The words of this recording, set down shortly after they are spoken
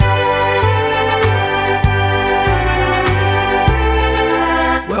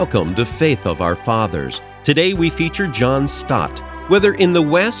Welcome to Faith of Our Fathers. Today we feature John Stott. Whether in the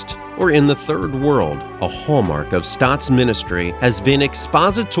West or in the Third World, a hallmark of Stott's ministry has been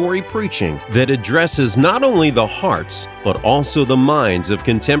expository preaching that addresses not only the hearts, but also the minds of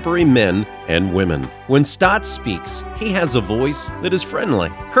contemporary men and women. When Stott speaks, he has a voice that is friendly,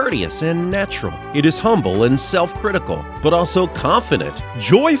 courteous, and natural. It is humble and self-critical, but also confident,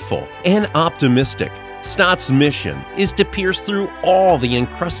 joyful, and optimistic. Stott's mission is to pierce through all the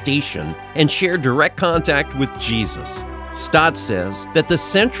incrustation and share direct contact with Jesus. Stott says that the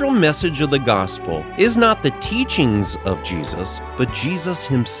central message of the gospel is not the teachings of Jesus, but Jesus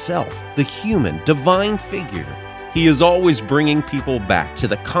himself, the human, divine figure. He is always bringing people back to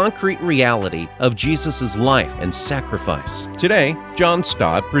the concrete reality of Jesus' life and sacrifice. Today, John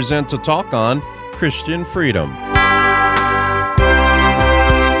Stott presents a talk on Christian freedom.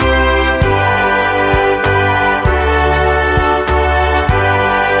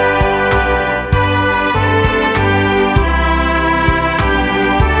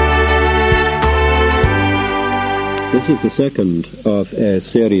 This is the second of a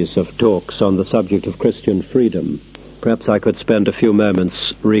series of talks on the subject of Christian freedom. Perhaps I could spend a few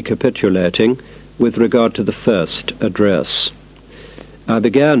moments recapitulating with regard to the first address. I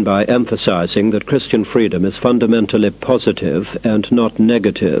began by emphasizing that Christian freedom is fundamentally positive and not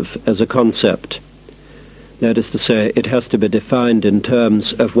negative as a concept. That is to say, it has to be defined in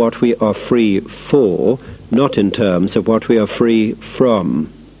terms of what we are free for, not in terms of what we are free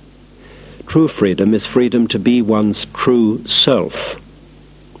from. True freedom is freedom to be one's true self.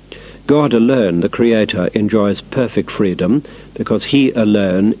 God alone, the Creator, enjoys perfect freedom because He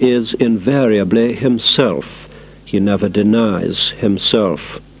alone is invariably Himself. He never denies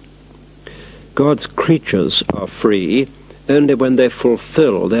Himself. God's creatures are free only when they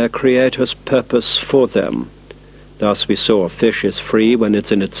fulfill their Creator's purpose for them. Thus we saw a fish is free when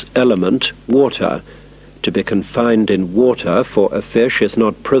it's in its element, water. To be confined in water for a fish is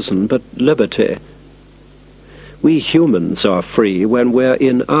not prison but liberty. We humans are free when we're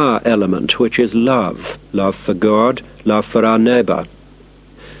in our element, which is love. Love for God, love for our neighbor.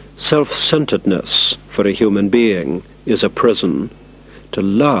 Self-centeredness for a human being is a prison. To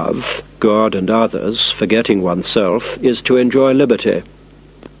love God and others, forgetting oneself, is to enjoy liberty.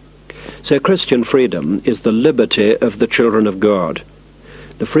 So Christian freedom is the liberty of the children of God.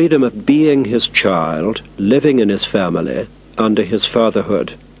 The freedom of being His child, living in His family, under His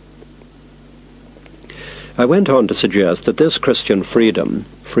fatherhood. I went on to suggest that this Christian freedom,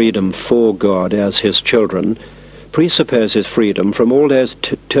 freedom for God as His children, presupposes freedom from all those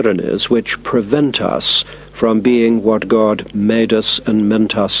tyrannies which prevent us from being what God made us and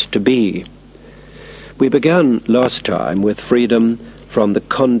meant us to be. We began last time with freedom from the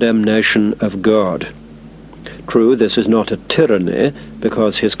condemnation of God. True, this is not a tyranny,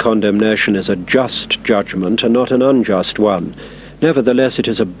 because His condemnation is a just judgment and not an unjust one. Nevertheless, it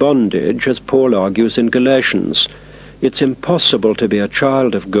is a bondage, as Paul argues in Galatians. It's impossible to be a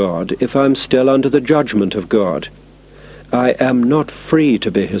child of God if I'm still under the judgment of God. I am not free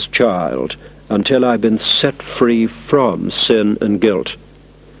to be His child until I've been set free from sin and guilt.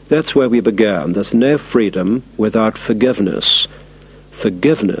 That's where we began. There's no freedom without forgiveness.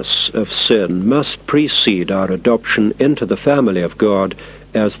 Forgiveness of sin must precede our adoption into the family of God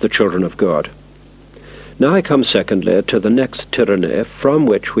as the children of God. Now I come secondly to the next tyranny from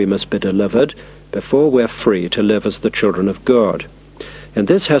which we must be delivered before we're free to live as the children of God. And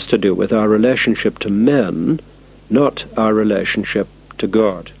this has to do with our relationship to men, not our relationship to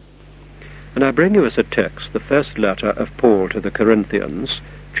God. And I bring you as a text the first letter of Paul to the Corinthians,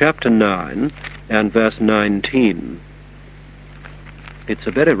 chapter 9 and verse 19. It's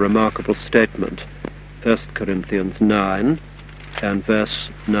a very remarkable statement, 1 Corinthians 9 and verse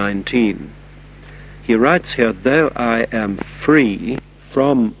 19. He writes here, "Though I am free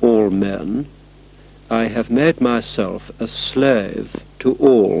from all men, I have made myself a slave to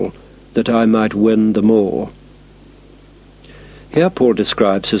all, that I might win the more." Here Paul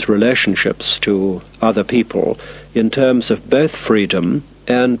describes his relationships to other people in terms of both freedom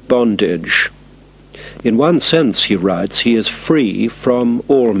and bondage. In one sense, he writes, he is free from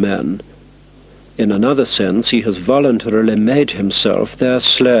all men. In another sense, he has voluntarily made himself their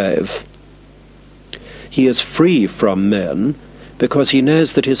slave. He is free from men because he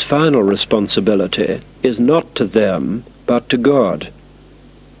knows that his final responsibility is not to them, but to God.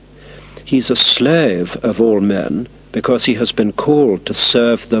 He's a slave of all men because he has been called to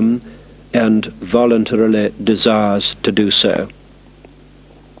serve them and voluntarily desires to do so.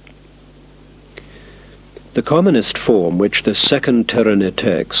 The commonest form which this second tyranny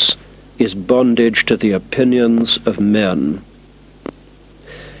takes is bondage to the opinions of men.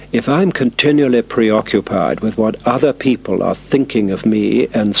 If I'm continually preoccupied with what other people are thinking of me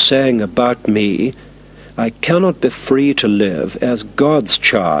and saying about me, I cannot be free to live as God's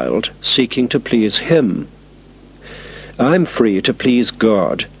child seeking to please Him. I'm free to please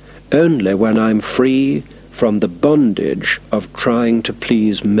God only when I'm free from the bondage of trying to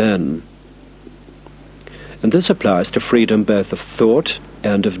please men. And this applies to freedom both of thought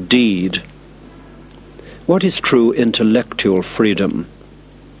and of deed. What is true intellectual freedom?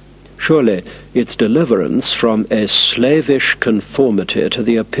 Surely it's deliverance from a slavish conformity to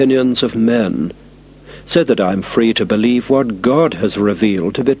the opinions of men, so that I'm free to believe what God has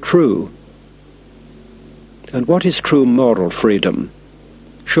revealed to be true. And what is true moral freedom?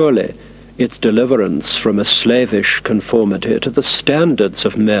 Surely it's deliverance from a slavish conformity to the standards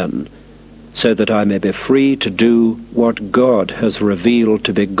of men, so that I may be free to do what God has revealed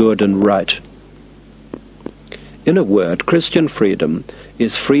to be good and right. In a word, Christian freedom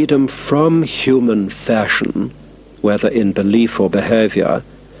is freedom from human fashion, whether in belief or behavior,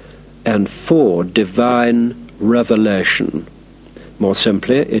 and for divine revelation. More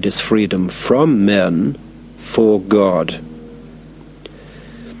simply, it is freedom from men for God.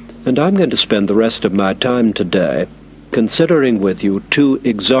 And I'm going to spend the rest of my time today considering with you two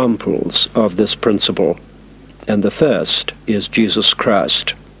examples of this principle, and the first is Jesus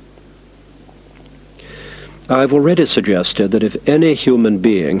Christ. I've already suggested that if any human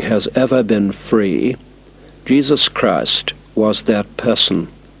being has ever been free, Jesus Christ was that person.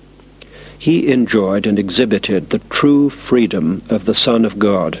 He enjoyed and exhibited the true freedom of the Son of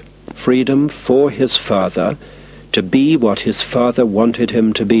God, freedom for his Father to be what his Father wanted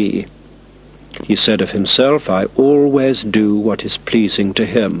him to be. He said of himself, "I always do what is pleasing to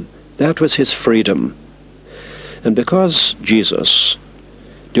him." That was his freedom. And because Jesus,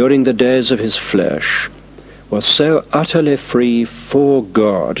 during the days of his flesh, was so utterly free for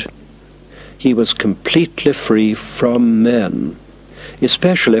God, he was completely free from men,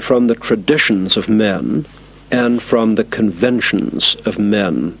 especially from the traditions of men and from the conventions of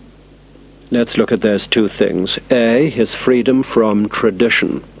men. Let's look at those two things. A, his freedom from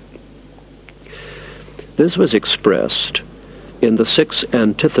tradition. This was expressed in the 6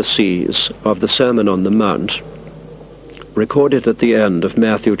 antitheses of the Sermon on the Mount, recorded at the end of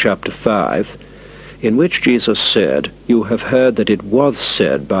Matthew chapter 5, in which Jesus said, "You have heard that it was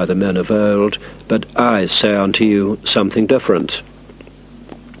said by the men of old, but I say unto you something different."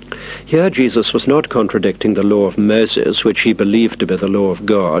 Here Jesus was not contradicting the law of Moses, which he believed to be the law of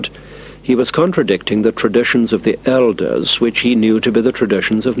God. He was contradicting the traditions of the elders, which he knew to be the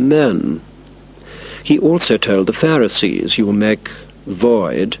traditions of men. He also told the Pharisees, "You make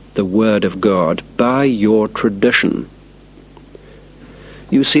void the word of God by your tradition."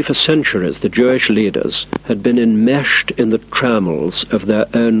 You see, for centuries the Jewish leaders had been enmeshed in the trammels of their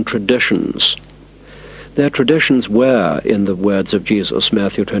own traditions. Their traditions were, in the words of Jesus,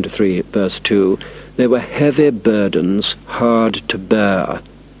 Matthew 23, verse 2, they were heavy burdens, hard to bear.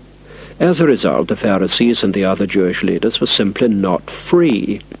 As a result, the Pharisees and the other Jewish leaders were simply not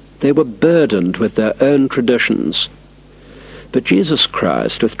free. They were burdened with their own traditions. But Jesus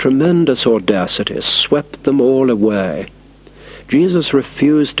Christ, with tremendous audacity, swept them all away. Jesus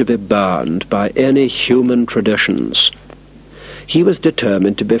refused to be bound by any human traditions. He was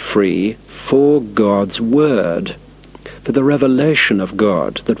determined to be free for God's Word, for the revelation of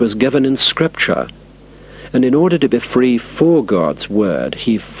God that was given in Scripture. And in order to be free for God's Word,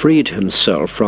 he freed himself from